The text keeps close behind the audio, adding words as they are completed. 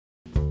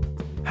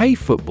Hey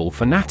football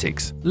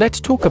fanatics, let's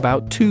talk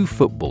about two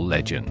football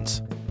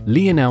legends,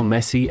 Lionel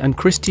Messi and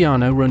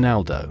Cristiano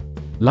Ronaldo.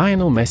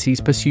 Lionel Messi's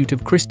pursuit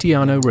of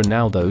Cristiano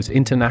Ronaldo's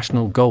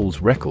international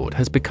goals record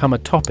has become a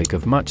topic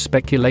of much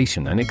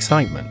speculation and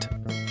excitement.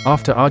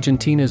 After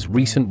Argentina's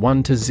recent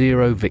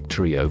 1-0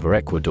 victory over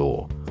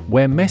Ecuador,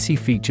 where Messi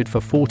featured for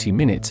 40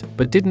 minutes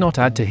but did not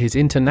add to his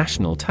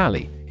international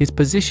tally, his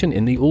position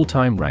in the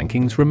all-time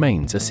rankings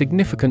remains a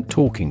significant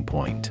talking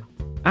point.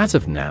 As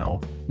of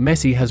now,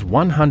 Messi has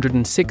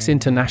 106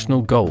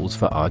 international goals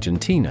for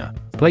Argentina,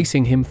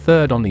 placing him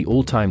third on the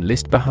all-time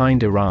list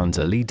behind Iran's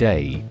Ali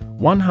Daei,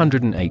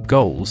 108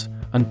 goals,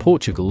 and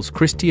Portugal's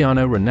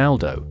Cristiano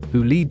Ronaldo,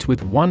 who leads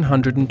with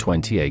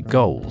 128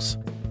 goals.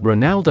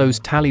 Ronaldo's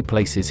tally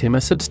places him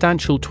a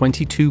substantial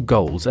 22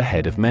 goals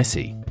ahead of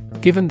Messi.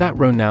 Given that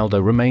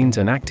Ronaldo remains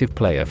an active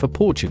player for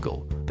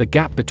Portugal, the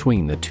gap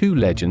between the two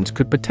legends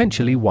could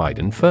potentially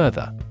widen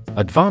further.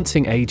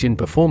 Advancing age in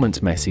performance,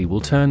 Messi will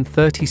turn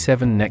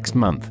 37 next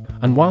month,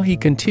 and while he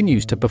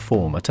continues to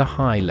perform at a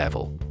high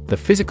level, the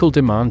physical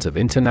demands of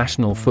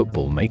international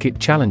football make it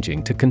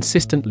challenging to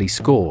consistently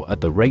score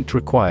at the rate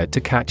required to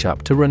catch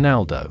up to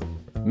Ronaldo.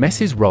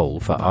 Messi's role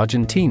for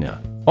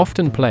Argentina,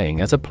 often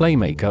playing as a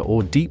playmaker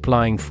or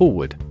deep-lying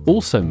forward,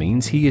 also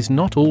means he is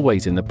not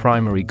always in the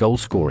primary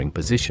goal-scoring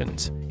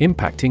positions,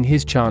 impacting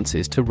his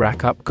chances to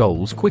rack up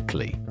goals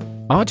quickly.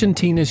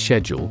 Argentina's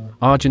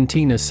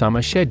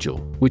summer schedule,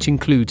 which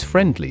includes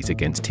friendlies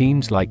against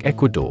teams like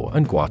Ecuador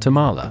and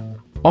Guatemala,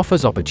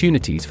 offers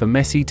opportunities for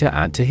Messi to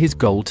add to his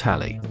goal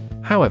tally.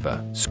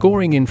 However,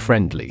 scoring in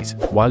friendlies,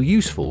 while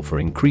useful for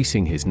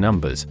increasing his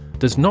numbers,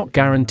 does not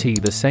guarantee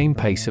the same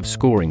pace of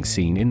scoring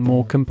seen in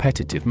more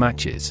competitive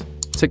matches.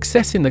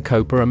 Success in the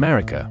Copa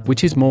America,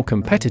 which is more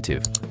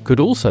competitive, could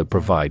also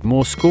provide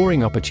more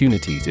scoring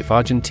opportunities if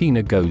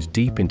Argentina goes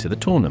deep into the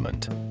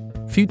tournament.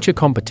 Future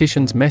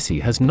competitions. Messi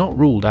has not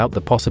ruled out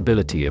the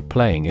possibility of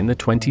playing in the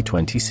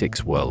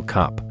 2026 World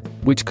Cup,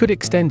 which could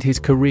extend his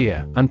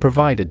career and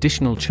provide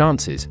additional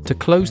chances to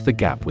close the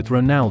gap with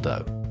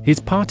Ronaldo. His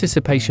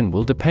participation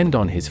will depend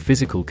on his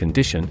physical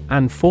condition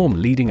and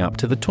form leading up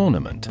to the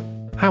tournament.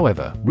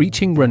 However,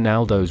 reaching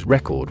Ronaldo's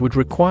record would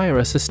require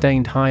a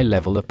sustained high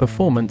level of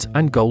performance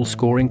and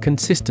goal-scoring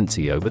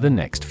consistency over the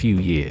next few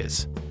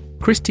years.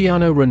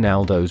 Cristiano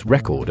Ronaldo's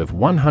record of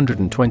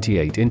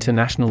 128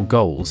 international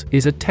goals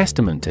is a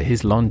testament to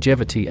his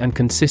longevity and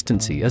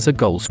consistency as a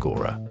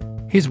goalscorer.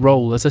 His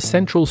role as a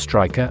central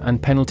striker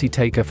and penalty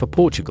taker for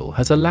Portugal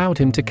has allowed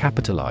him to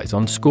capitalize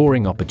on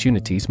scoring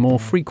opportunities more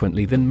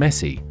frequently than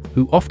Messi,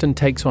 who often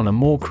takes on a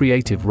more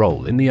creative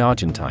role in the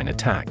Argentine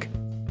attack.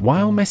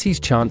 While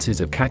Messi's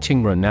chances of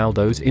catching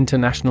Ronaldo's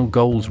international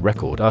goals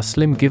record are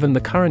slim given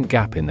the current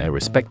gap in their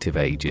respective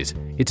ages,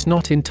 it's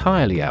not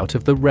entirely out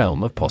of the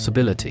realm of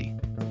possibility.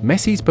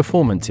 Messi's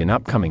performance in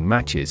upcoming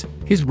matches,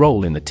 his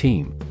role in the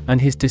team, and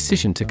his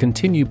decision to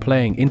continue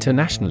playing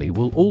internationally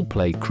will all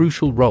play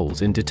crucial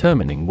roles in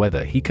determining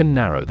whether he can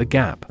narrow the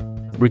gap.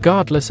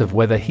 Regardless of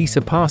whether he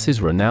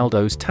surpasses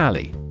Ronaldo's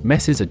tally,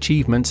 Messi's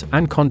achievements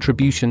and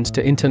contributions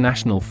to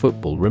international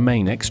football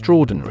remain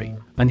extraordinary,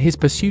 and his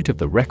pursuit of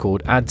the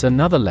record adds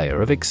another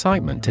layer of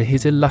excitement to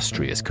his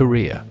illustrious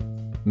career.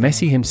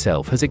 Messi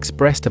himself has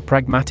expressed a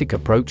pragmatic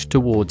approach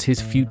towards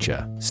his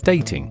future,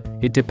 stating,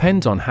 "It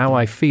depends on how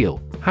I feel,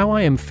 how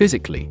I am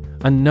physically,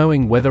 and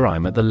knowing whether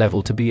I'm at the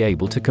level to be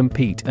able to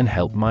compete and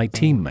help my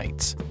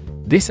teammates."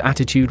 This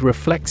attitude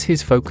reflects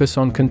his focus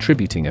on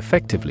contributing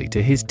effectively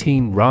to his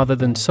team rather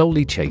than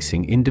solely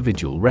chasing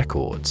individual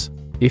records.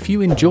 If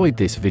you enjoyed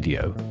this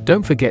video,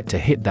 don't forget to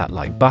hit that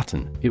like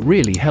button, it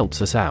really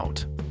helps us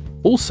out.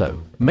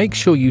 Also, make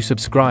sure you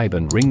subscribe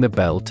and ring the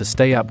bell to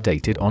stay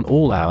updated on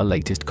all our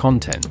latest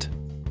content.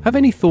 Have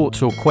any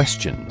thoughts or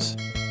questions?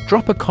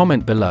 Drop a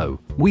comment below,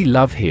 we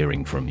love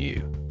hearing from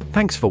you.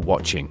 Thanks for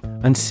watching,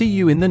 and see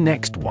you in the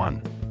next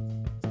one.